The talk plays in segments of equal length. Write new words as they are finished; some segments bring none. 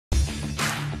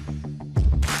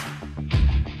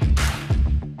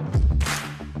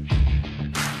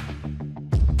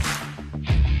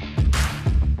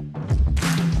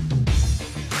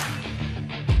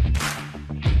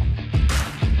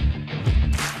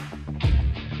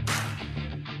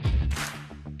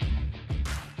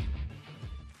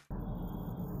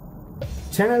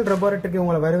Channel ரெபோரட்டரிக்கு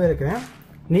உங்களை வரவேற்கிறேன்.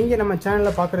 நீங்க நம்ம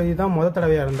சேனல்ல பார்க்குறது இதுதான் முதல்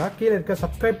தடவையா இருந்தா கீழே இருக்க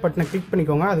சப்ஸ்கிரைப் பட்டனை கிளிக்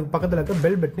பண்ணிக்கோங்க. அதுக்கு பக்கத்துல இருக்க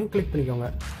பெல் பட்டனையும் கிளிக் பண்ணிக்கோங்க.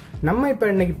 நம்ம இப்போ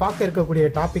இன்னைக்கு பார்க்க இருக்கக்கூடிய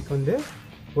டாபிக் வந்து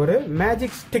ஒரு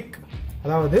மேஜிக் ஸ்டிக்,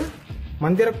 அதாவது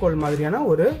மந்திரக்கோள் மாதிரியான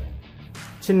ஒரு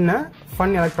சின்ன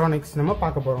ஃபன் எலக்ட்ரானிக்ஸ் நம்ம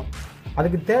பார்க்க போறோம்.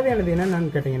 அதுக்கு தேவையானது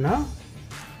என்னன்னு கேட்டீங்கன்னா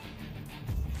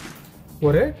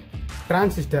ஒரு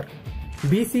டிரான்சிஸ்டர்,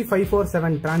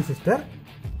 BC547 டிரான்சிஸ்டர்,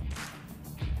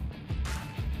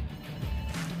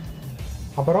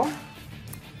 அப்புறம்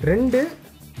 2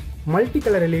 மல்டி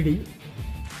கலர் எல்இடி.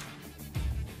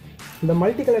 இந்த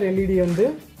மல்டி கலர் எல்இடி வந்து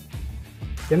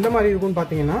எந்த மாதிரி இருக்கும்னு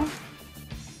பார்த்தீங்கன்னா,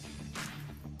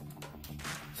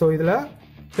 ஸோ இதில்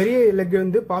பெரிய லெக்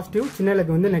வந்து பாசிட்டிவ், சின்ன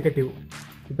லெக் வந்து நெகட்டிவ்.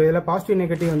 இப்போ இதில் பாசிட்டிவ்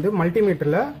நெகட்டிவ் வந்து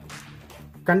மல்டிமீட்டரில்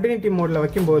கண்டினியூட்டி மோடில்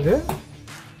வைக்கும்போது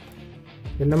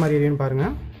எந்த மாதிரி எரியும்னு பாருங்க.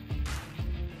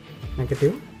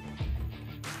 Negative,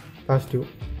 positive.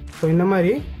 ஸோ இந்த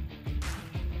மாதிரி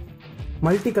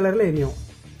மல்டி கலரில் எரியும்.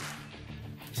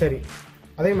 சரி,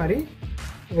 அதே மாதிரி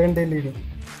 2 எல்இடி.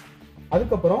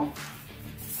 அதுக்கப்புறம்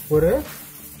ஒரு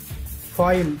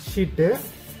ஃபாயில் ஷீட்டு,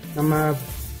 நம்ம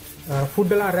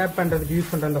ஃபுட்டெல்லாம் ரேப் பண்ணுறதுக்கு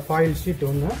யூஸ் பண்ணுற அந்த ஃபாயில் ஷீட்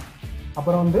ஒன்று.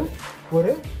 அப்புறம் வந்து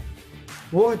ஒரு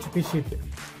OHP ஷீட்.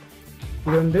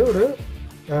 இது வந்து ஒரு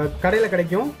கடையில்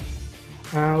கிடைக்கும்.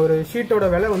 ஒரு ஷீட்டோட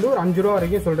விலை வந்து ஒரு 5 ரூபா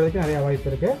வரைக்கும் சொல்கிறதுக்கு நிறையா வாய்ப்பு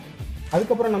இருக்குது.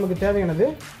 அதுக்கப்புறம் நமக்கு தேவையானது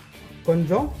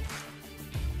கொஞ்சம்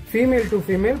female to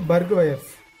female work wires.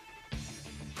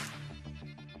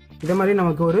 இதை மாதிரி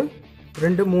நமக்கு ஒரு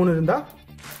 2-3 இருந்தால்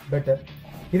பெட்டர்.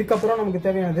 இதுக்கப்புறம் நமக்கு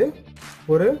தேவையானது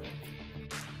ஒரு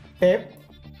டேப்,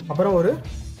 அப்புறம் ஒரு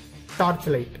டார்ச்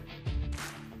லைட்.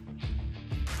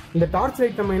 இந்த டார்ச்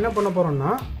லைட் நம்ம என்ன பண்ண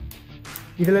போறோம்னா,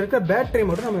 இதில் இருக்க பேட்டரி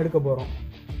மட்டும் நம்ம எடுக்க போறோம்.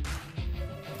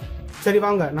 சரி,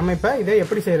 வாங்க நம்ம இப்போ இதை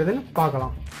எப்படி செய்யறதுன்னு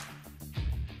பார்க்கலாம்.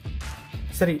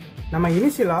 சரி, நம்ம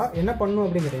இனிஷியலா என்ன பண்ணணும்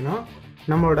அப்படின்னு கேட்டீங்கன்னா,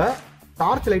 நம்மளோட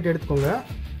டார்ச் லைட் எடுத்துக்கோங்க.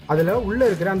 அதில் உள்ள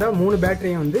இருக்கிற அந்த 3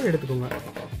 பேட்டரியும் வந்து எடுத்துக்கோங்க.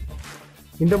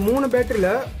 இந்த 3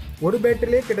 பேட்டரியில் ஒரு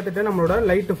பேட்டரியிலே கிட்டத்தட்ட நம்மளோட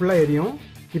லைட்டு ஃபுல்லாக எரியும்.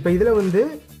 இப்போ இதில் வந்து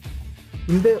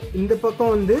இந்த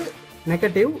பக்கம் வந்து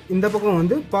நெகட்டிவ், இந்த பக்கம்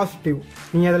வந்து பாசிட்டிவ்.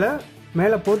 நீங்கள் அதில்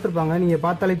மேலே போட்டிருப்பாங்க, நீங்கள்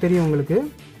பார்த்தாலே தெரியும் உங்களுக்கு.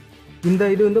 இந்த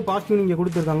இது வந்து பாசிட்டிவ் நீங்கள்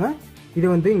கொடுத்துருக்காங்க, இது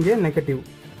வந்து இங்கே நெகட்டிவ்.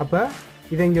 அப்போ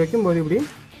இதை இங்கே வைக்கும்போது இப்படி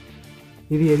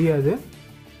இது எரியாது.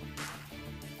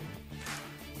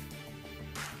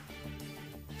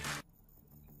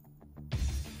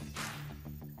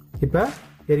 இப்போ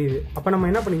எரியுது. அப்போ நம்ம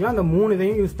என்ன பண்ணிக்கலாம், அந்த 3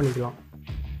 இதையும் யூஸ் பண்ணிக்கலாம்.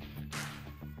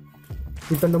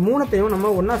 இப்போ இந்த 3த்தையும் நம்ம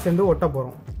ஒன்றா சேர்ந்து ஒட்ட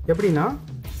போகிறோம். எப்படின்னா,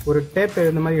 ஒரு டேப்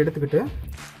இந்த மாதிரி எடுத்துக்கிட்டு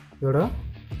இதோட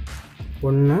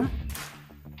 1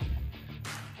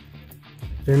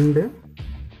 2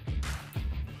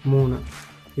 3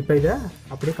 இப்போ இதை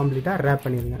அப்படியே கம்ப்ளீட்டாக ரேப்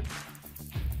பண்ணிடுங்க.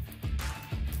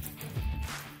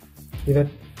 இதை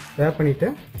ரேப் பண்ணிட்டு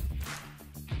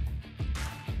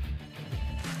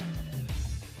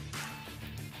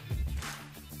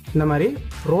இந்த மாதிரி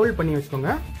ரோல் பண்ணி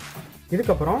வச்சுக்கோங்க.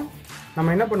 இதுக்கப்புறம்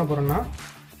நம்ம என்ன பண்ண போறோம்னா,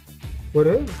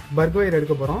 ஒரு பர்க் வயர்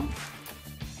எடுக்க போறோம்.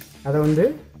 அதை வந்து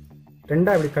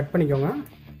 2ஆ இப்படி கட் பண்ணிக்கோங்க.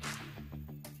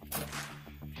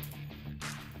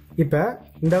 இப்போ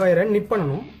இந்த வயரை நிப்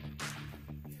பண்ணணும்.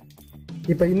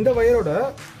 இப்போ இந்த வயரோட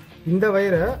இந்த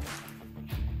வயரை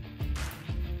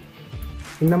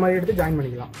இந்த மாதிரி எடுத்து ஜாயின்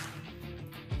பண்ணிக்கலாம்.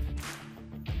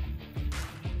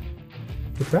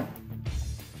 இப்போ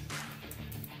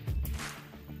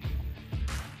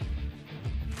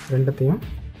ரெண்டத்தையும்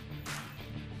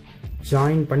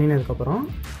ஜாயின் பண்ணினதுக்கப்புறம்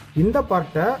இந்த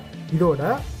பார்ட்டை இதோட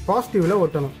பாசிட்டிவ்ல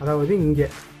ஒட்டணும், அதாவது இங்கே.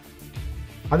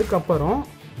 அதுக்கப்புறம்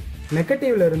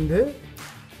நெகட்டிவ்ல இருந்து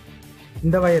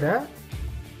இந்த வயரை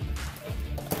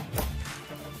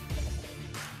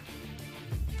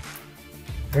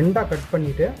ரெண்டா கட்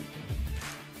பண்ணிட்டு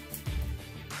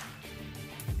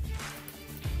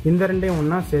இந்த 2ஐயும்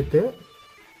ஒண்ணா சேர்த்து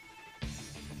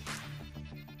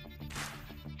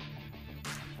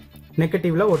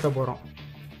நெகட்டிவ்ல ஒட்ட போறோம்.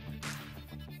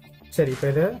 சரி, இப்போ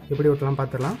இதை எப்படி ஒட்டலாம்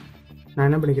பார்த்துடலாம். நான்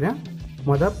என்ன பண்ணிக்கிறேன்,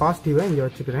 பாசிட்டிவை இங்கே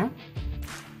வச்சுக்கிறேன்.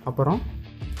 அப்புறம்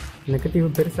நெகட்டிவ்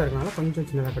பெருசாக இருக்கனால கொஞ்சம்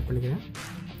சின்னதாக கட் பண்ணிக்கிறேன்.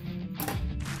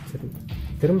 சரி,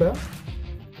 திரும்ப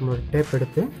நம்மளோட டேப்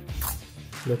எடுத்து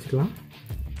இங்கே வச்சுக்கலாம்.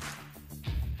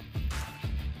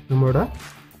 நம்மளோட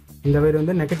இந்த வயர்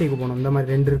வந்து நெகட்டிவ் போகணும். இந்த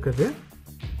மாதிரி 2 இருக்குது.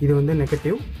 இது வந்து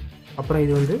நெகட்டிவ், அப்புறம்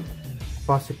இது வந்து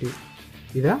பாசிட்டிவ்.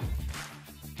 இதை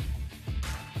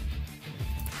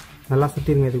நல்லா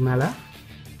சுற்றிடுங்க இதுக்கு மேலே.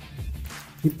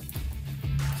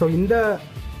 ஸோ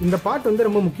இந்த பார்ட் வந்து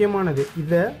ரொம்ப முக்கியமானது.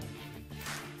 இதை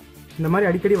இந்த மாதிரி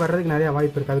அடிக்கடி வர்றதுக்கு நிறைய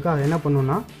வாய்ப்பு இருக்குது. அதுக்காக என்ன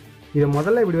பண்ணணும்னா, இதை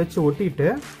முதல்ல இப்படி வச்சு ஒட்டிட்டு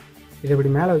இதை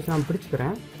இப்படி மேலே வச்சு நான்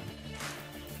பிடிச்சிக்கிறேன்.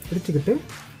 பிடிச்சிக்கிட்டு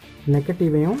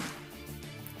நெகட்டிவையும்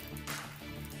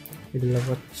இதில்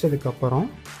வச்சதுக்கப்புறம்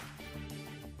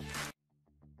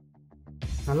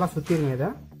நல்லா சுற்றிடுங்க. இதை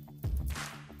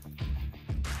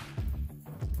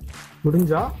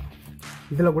முடிஞ்சால்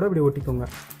இதில் கூட இப்படி ஒட்டிக்கோங்க.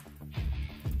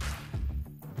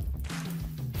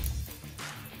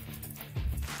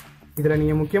 இதில்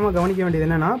நீங்கள் முக்கியமாக கவனிக்க வேண்டியது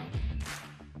என்னென்னா,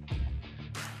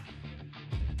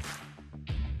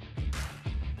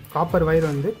 காப்பர்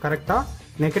வயர் வந்து கரெக்டாக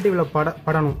நெகட்டிவில்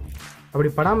படணும். அப்படி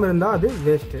படாமல் இருந்தால் அது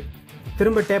வேஸ்ட்டு.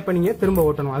 திரும்ப டேப் பண்ணிங்க திரும்ப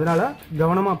ஓட்டணும். அதனால்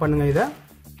கவனமாக பண்ணுங்கள். இதை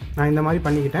நான் இந்த மாதிரி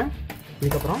பண்ணிக்கிட்டேன்.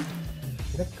 இதுக்கப்புறம்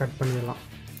இதை கட் பண்ணிடலாம்.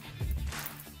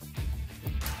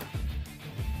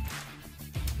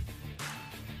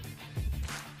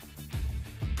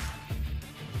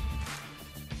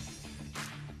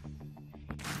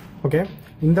 ஓகே,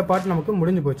 இந்த பார்ட் நமக்கு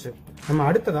முடிஞ்சு போச்சு. நம்ம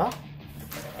அடுத்ததா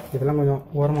இதெல்லாம் கொஞ்சம்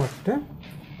ஓரமாக வச்சுட்டு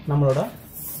நம்மளோட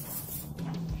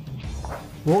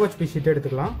OHP ஷீட்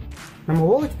எடுத்துக்கலாம். நம்ம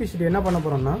OHP ஷீட் என்ன பண்ண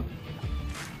போறோம்னா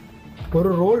ஒரு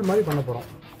ரோல் மாதிரி பண்ண போறோம்.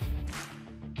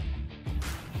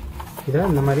 இதை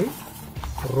இந்த மாதிரி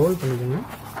ரோல் பண்ணிக்கோங்க.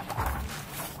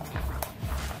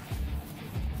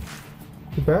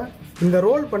 இப்போ இந்த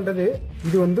ரோல் பண்ணுறது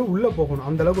இது வந்து உள்ளே போகணும்,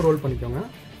 அந்த அளவுக்கு ரோல் பண்ணிக்கோங்க.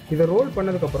 இதை ரோல்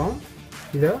பண்ணதுக்கப்புறம்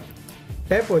இதை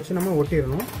டேப் வச்சு நம்ம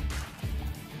ஒட்டிடணும்.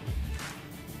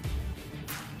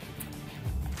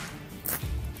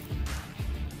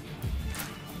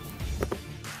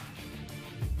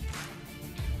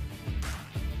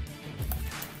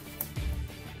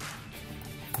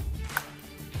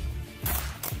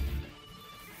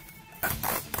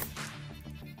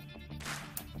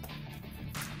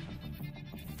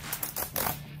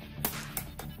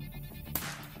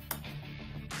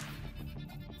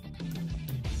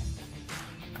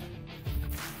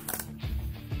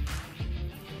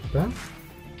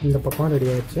 இந்த பக்கம் ரெடி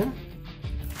ஆயிடுச்சு.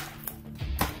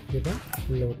 இதை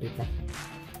உள்ள ஒட்டிப்போம்.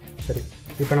 சரி,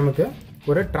 இப்போ நமக்கு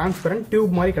ஒரு டிரான்ஸ்பரண்ட்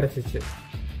டியூப் மாதிரி கிடைச்சிச்சு.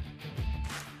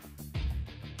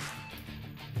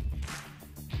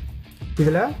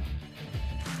 இதில்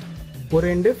ஒரு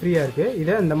எண்டு ஃப்ரீயாக இருக்கு.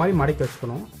 இதை இந்த மாதிரி மடக்கி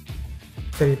வச்சுக்கணும்.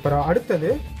 சரி, இப்போ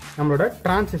அடுத்தது நம்மளோட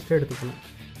டிரான்சிஸ்டர் எடுத்துக்கணும்.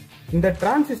 இந்த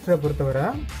டிரான்சிஸ்டரை பொறுத்தவரை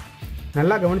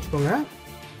நல்லா கவனிச்சுக்கோங்க.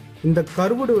 இந்த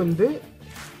கர்வுடு வந்து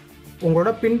உங்களோட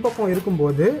பின்பக்கம்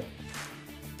இருக்கும்போது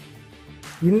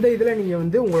இந்த இதில் நீங்கள்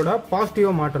வந்து உங்களோட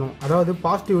பாசிட்டிவாக மாட்டணும். அதாவது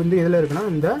பாசிட்டிவ் வந்து இதில் இருக்குன்னா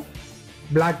இந்த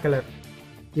பிளாக் கலர்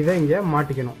இதை இங்கே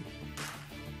மாட்டிக்கணும்.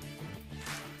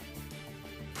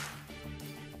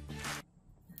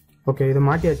 ஓகே, இதை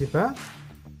மாட்டியாச்சு. இப்போ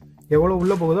எவ்வளோ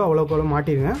உள்ளே போகுதோ அவ்வளோக்கு அவ்வளோ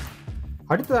மாட்டிடுங்க.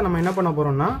 அடுத்ததாக நம்ம என்ன பண்ண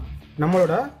போகிறோம்னா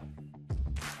நம்மளோட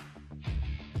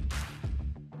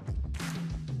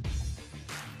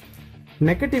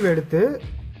நெகட்டிவ் எடுத்து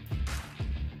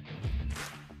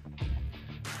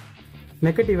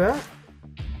நெகட்டிவை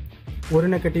ஒரு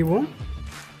நெகட்டிவும்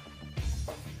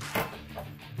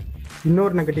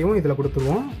இன்னொரு நெகட்டிவும் இதில்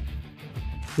கொடுத்துருவோம்.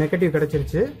 நெகட்டிவ்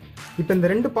கிடைச்சிருச்சு. இப்போ இந்த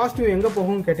ரெண்டு பாசிட்டிவ் எங்கே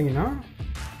போகும்னு கேட்டிங்கன்னா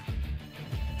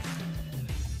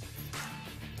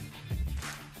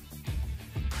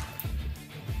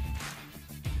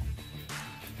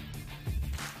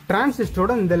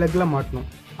டிரான்சிஸ்டரோட இந்த லெக்கில் மாட்டணும்.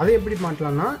 அதை எப்படி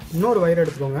மாட்டலாம்னா இன்னொரு வயர்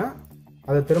எடுத்துக்கோங்க.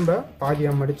 அதை திரும்ப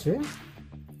பாதியாக மடித்து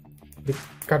இப்படி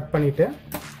கட் பண்ணிவிட்டு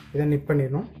இதை நிப்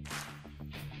பண்ணிடணும்.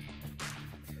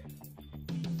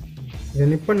 இதை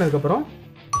நிப் பண்ணதுக்கப்புறம்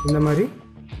இந்த மாதிரி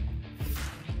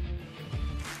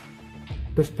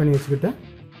ட்விஸ்ட் பண்ணி வச்சுக்கிட்டு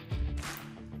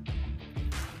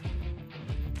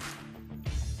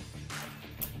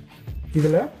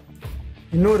இதில்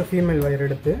இன்னொரு ஃபீமேல் வயர்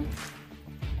எடுத்து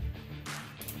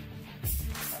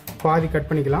பாதி கட்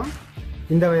பண்ணிக்கலாம்.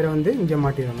 இந்த வயரை வந்து இங்கே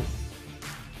மாட்டிடணும்.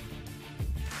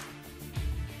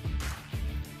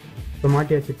 இப்போ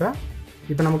மாட்டியாச்சு.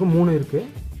 இப்போ நமக்கு 3 இருக்குது.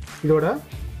 இதோட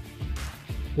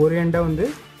ஒரு எண்டை வந்து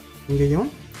இங்கேயும்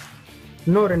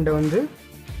இன்னொரு எண்டை வந்து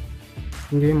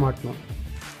இங்கேயும் மாட்டணும்.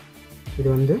 இது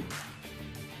வந்து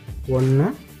 1,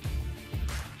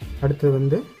 அடுத்தது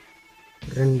வந்து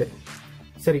 2.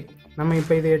 சரி, நம்ம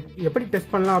இப்போ இதை எப்படி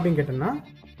டெஸ்ட் பண்ணலாம் அப்படின்னு கேட்டோம்னா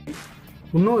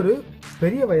இன்னொரு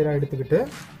பெரிய வயராக எடுத்துக்கிட்டு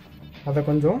அதை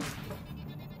கொஞ்சம்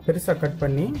பெருசாக கட்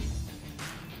பண்ணி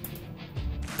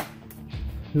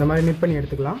இந்த மாதிரி நிப் பண்ணி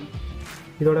எடுத்துக்கலாம்.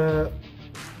 இதோட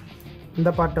இந்த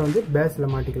பார்ட்டை வந்து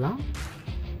பேஸில் மாட்டிக்கலாம்.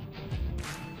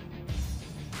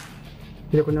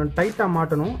 இதை கொஞ்சம் டைட்டாக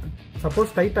மாட்டணும்.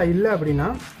 சப்போஸ் டைட்டாக இல்லை அப்படின்னா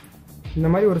இந்த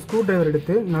மாதிரி ஒரு ஸ்க்ரூ டிரைவர்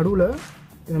எடுத்து நடுவில்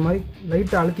இந்த மாதிரி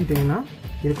லைட்டாக அழுத்திட்டிங்கன்னா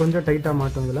இது கொஞ்சம் டைட்டாக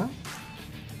மாட்டும். இதில்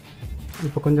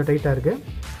இப்போ கொஞ்சம் டைட்டாக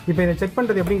இருக்குது. இப்போ இதை செக்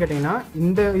பண்ணுறது எப்படின்னு கேட்டிங்கன்னா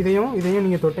இந்த இதையும்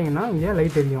நீங்கள் தொட்டிங்கன்னா இங்கே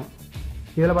லைட் எரியும்.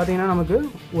 இதில் பார்த்தீங்கன்னா நமக்கு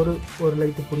ஒரு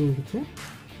லைட்டு புரிஞ்சிச்சு.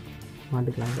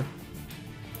 மாட்டிக்கலாம். இதை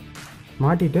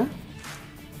மாட்டிட்டு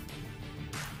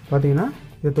பார்த்தீங்கன்னா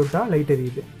இதை தொட்டால் லைட்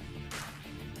எரியுது.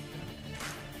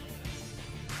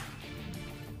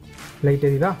 லைட்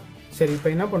எரியுதா? சரி, இப்போ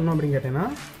என்ன பண்ணணும் அப்படின்னு கேட்டேன்னா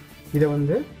இதை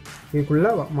வந்து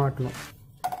இதுக்குள்ளே மாட்டணும்.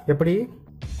 எப்படி?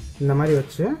 இந்த மாதிரி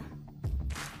வச்சு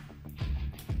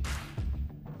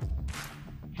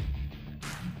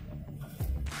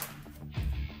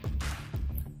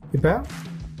இப்போ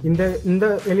இந்த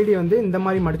எல்இடி வந்து இந்த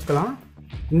மாதிரி மடிச்சுக்கலாம்,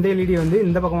 இந்த எல்இடி வந்து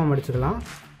இந்த பக்கமாக மடிச்சுக்கலாம்.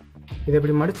 இதை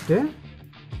இப்படி மடிச்சுட்டு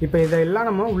இப்போ இதெல்லாம்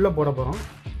நம்ம உள்ளே போட போகிறோம்.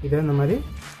 இதை இந்த மாதிரி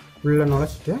உள்ளே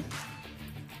நுழைச்சிட்டு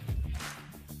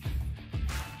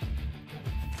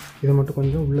இதை மட்டும்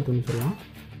கொஞ்சம் உள்ளே துணிச்சிடலாம்.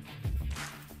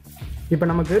 இப்போ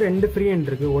நமக்கு 2 ஃப்ரீ எண்ட்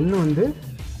இருக்குது. ஒன்று வந்து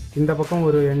இந்த பக்கம்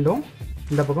ஒரு எண்டும்,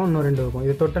 இந்த பக்கம் இன்னும் 2 இருக்கும்.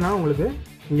 இதை தொட்டனா உங்களுக்கு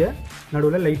இங்கே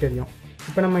நடுவில் லைட் எரியும்.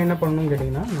 இப்போ நம்ம என்ன பண்ணணும்னு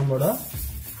கேட்டிங்கன்னா நம்மளோட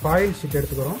ஃபாயில் ஷீட்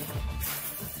எடுத்துக்கிறோம்.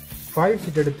 ஃபாயில்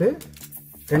ஷீட் எடுத்து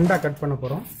 2ஆக கட் பண்ண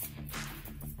போகிறோம்.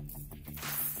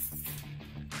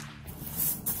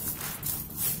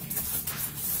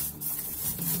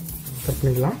 கட்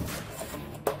பண்ணிக்கலாம்.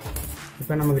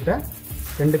 இப்போ நம்மக்கிட்ட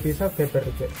 2 பீஸ் ஆஃப் பேப்பர்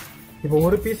இருக்குது. இப்போ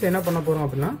ஒரு பீஸ் என்ன பண்ண போகிறோம்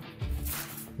அப்படின்னா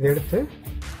இதை எடுத்து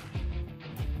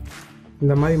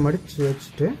இந்த மாதிரி மடித்து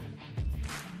வச்சுட்டு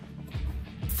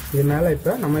இது மேலே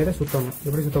இப்போ நம்ம இதை சுற்றணும்.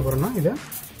 எப்படி சுற்ற போகிறோம்னா இதை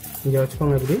இங்கே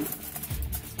வச்சுக்கோங்க. எப்படி?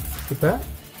 இப்போ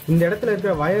இந்த இடத்துல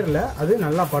இருக்கிற வயரில் அது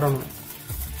நல்லா படணும்.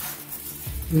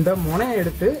 இந்த முனையை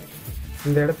எடுத்து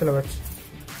இந்த இடத்துல வச்சு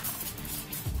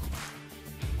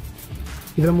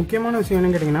இதில் முக்கியமான விஷயம்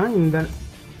என்னன்னு கேட்டிங்கன்னா இந்த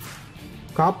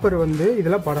காப்பர் வந்து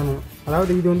இதில் படணும்.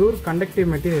 அதாவது இது வந்து ஒரு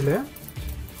கண்டக்டிவ் மெட்டீரியல்,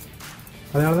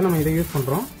 அதனால தான் நம்ம இதை யூஸ்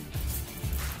பண்ணுறோம்.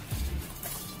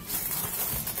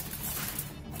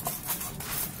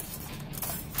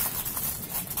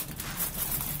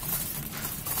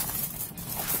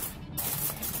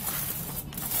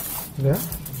 இதை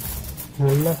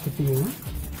நல்லா சுற்றிக்கணும்.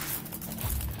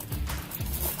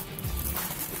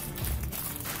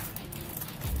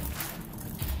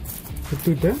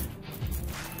 சுற்றிட்டு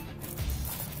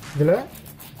இதில்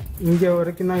இங்கே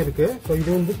வரைக்கும் தான் இருக்குது. ஸோ இது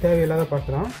வந்து தேவையில்லாத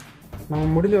பாட்டு தான். நம்ம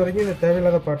முடிஞ்ச வரைக்கும் இந்த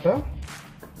தேவையில்லாத பாட்டை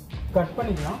கட்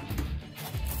பண்ணிக்கலாம்.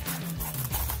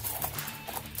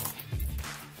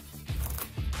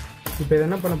 இப்போ இதை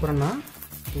என்ன பண்ண போகிறேன்னா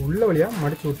உள்ள வழியாக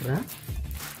மடித்து விட்டுறேன்.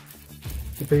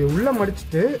 இப்போ இது உள்ளே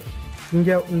மடிச்சுட்டு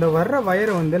இங்கே இந்த வர்ற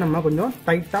வயரை வந்து நம்ம கொஞ்சம்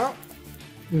டைட்டாக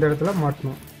இந்த இடத்துல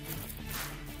மாட்டணும்.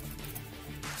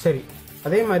 சரி,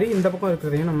 அதே மாதிரி இந்த பக்கம்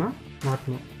இருக்கிறதையும் நம்ம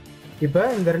மாட்டணும். இப்போ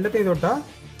இந்த 2த்தையும் தொட்டால்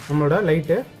நம்மளோட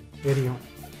லைட்டு எரியும்.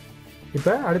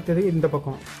 இப்போ அடுத்தது இந்த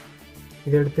பக்கம்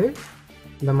இதை எடுத்து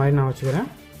இந்த மாதிரி நான் வச்சுக்கிறேன்.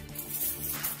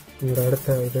 இந்த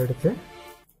அடுத்த இதை எடுத்து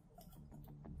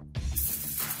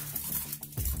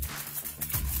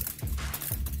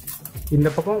இந்த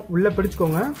பக்கம் உள்ளே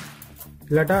பிடிச்சிக்கோங்க,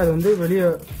 இல்லாட்டா அது வந்து வெளியே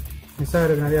மிஸ்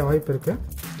ஆகிறதுக்கு நிறைய வாய்ப்பு இருக்குது.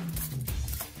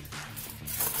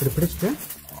 இப்படி பிடிச்சிட்டு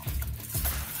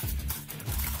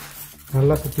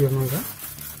நல்லா சுற்றி வரணும்.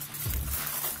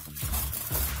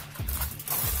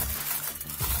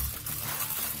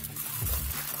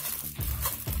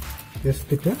 இதை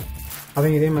சுற்றிட்டு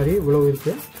அதையும் இதே மாதிரி இவ்வளவு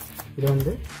இருக்குது, இதை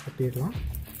வந்து கட்டிடலாம்.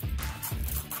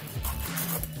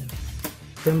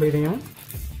 திரும்ப இதையும்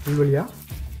உள்வழியாக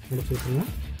முடிச்சு விட்டுருங்க.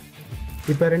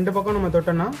 இப்போ 2 பக்கம் நம்ம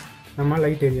தொட்டோம்னா நம்ம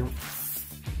லைட் எரியும்.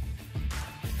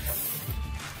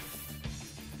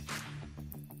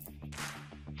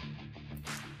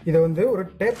 இதை வந்து ஒரு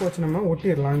டேப் வச்சு நம்ம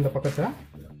ஒட்டிடலாம். இந்த பக்கத்தை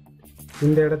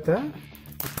இந்த இடத்த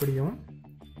இப்படியும்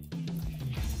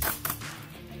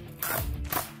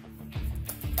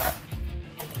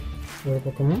ஒரு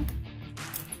பக்கமும்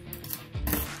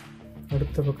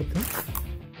அடுத்த பக்கத்தை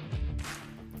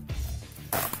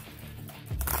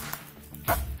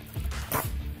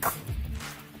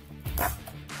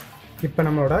இப்போ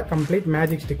நம்மளோட கம்ப்ளீட்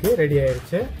மேஜிக் ஸ்டிக்கு ரெடி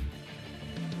ஆயிடுச்சு.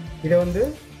 இதை வந்து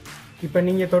இப்போ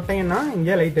நீங்கள் தொட்டீங்கன்னா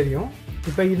இங்கே லைட் எரியும்.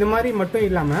 இப்போ இது மாதிரி மட்டும்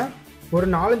இல்லாமல் ஒரு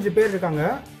 4-5 பேர் இருக்காங்க.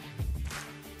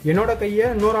 என்னோட கையை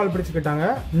இன்னொரு ஆள் பிடிச்சிக்கிட்டாங்க,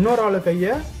 இன்னொரு ஆள்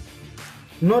கையை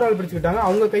இன்னொரு ஆள் பிடிச்சிக்கிட்டாங்க.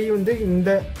 அவங்க கை வந்து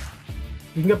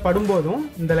இங்கே படும்போதும்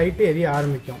இந்த லைட்டு எரிய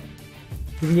ஆரம்பிக்கும்.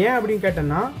 இது ஏன் அப்படின்னு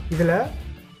கேட்டோன்னா இதில்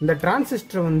இந்த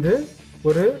டிரான்சிஸ்டர் வந்து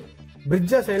ஒரு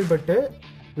பிரிட்ஜாக செயல்பட்டு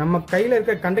நம்ம கையில்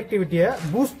இருக்க கண்டக்டிவிட்டியை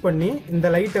பூஸ்ட் பண்ணி இந்த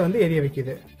லைட்டை வந்து எரிய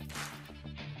வைக்குது.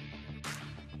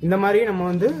 இந்த மாதிரி நம்ம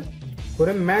வந்து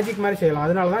ஒரு மேஜிக் மாதிரி செய்யலாம்.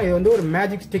 அதனால தான் இது வந்து ஒரு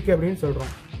மேஜிக் ஸ்டிக் அப்படின்னு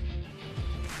சொல்கிறோம்.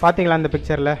 பார்த்தீங்களா இந்த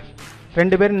பிக்சரில்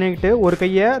 2 பேர் நின்றுக்கிட்டு ஒரு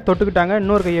கையை தொட்டுக்கிட்டாங்க,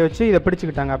 இன்னொரு கையை வச்சு இதை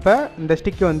பிடிச்சிக்கிட்டாங்க. அப்போ இந்த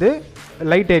ஸ்டிக்கு வந்து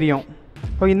லைட் எரியும்.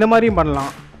 இப்போ இந்த மாதிரியும்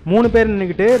பண்ணலாம். 3 பேர்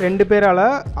நின்றுக்கிட்டு 2 பேரால்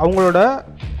அவங்களோட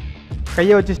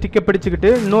கையை வச்சு ஸ்டிக்கை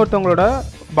பிடிச்சிக்கிட்டு இன்னொருத்தவங்களோட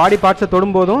பாடி பார்ட்ஸை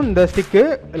தொடும்போதும் இந்த ஸ்டிக்கு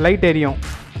லைட் எரியும்.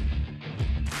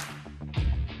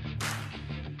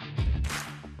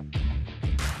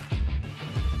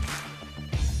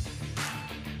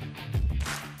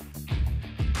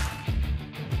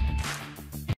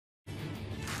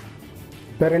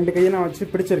 இப்போ 2 கையை நான் வச்சு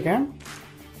பிடிச்சிருக்கேன்.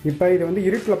 இப்போ இது வந்து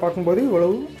இருட்டில் பார்க்கும்போது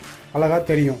இவ்வளவு அழகாக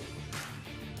தெரியும்.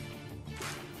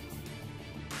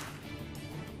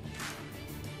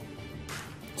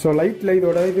 ஸோ லைட்டில்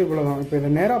இதோட இது இவ்வளோதான். இப்போ இதை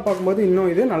நேராக பார்க்கும்போது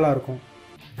இன்னும் இது நல்லாயிருக்கும்.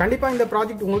 கண்டிப்பாக இந்த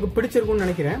ப்ராஜெக்ட் உங்களுக்கு பிடிச்சிருக்கும்னு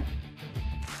நினைக்கிறேன்.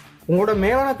 உங்களோட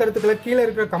மேலான கருத்துக்களை கீழே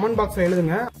இருக்கிற கமெண்ட் பாக்ஸில்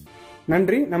எழுதுங்க.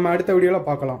 நன்றி. நம்ம அடுத்த வீடியோவில்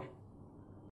பார்க்கலாம்.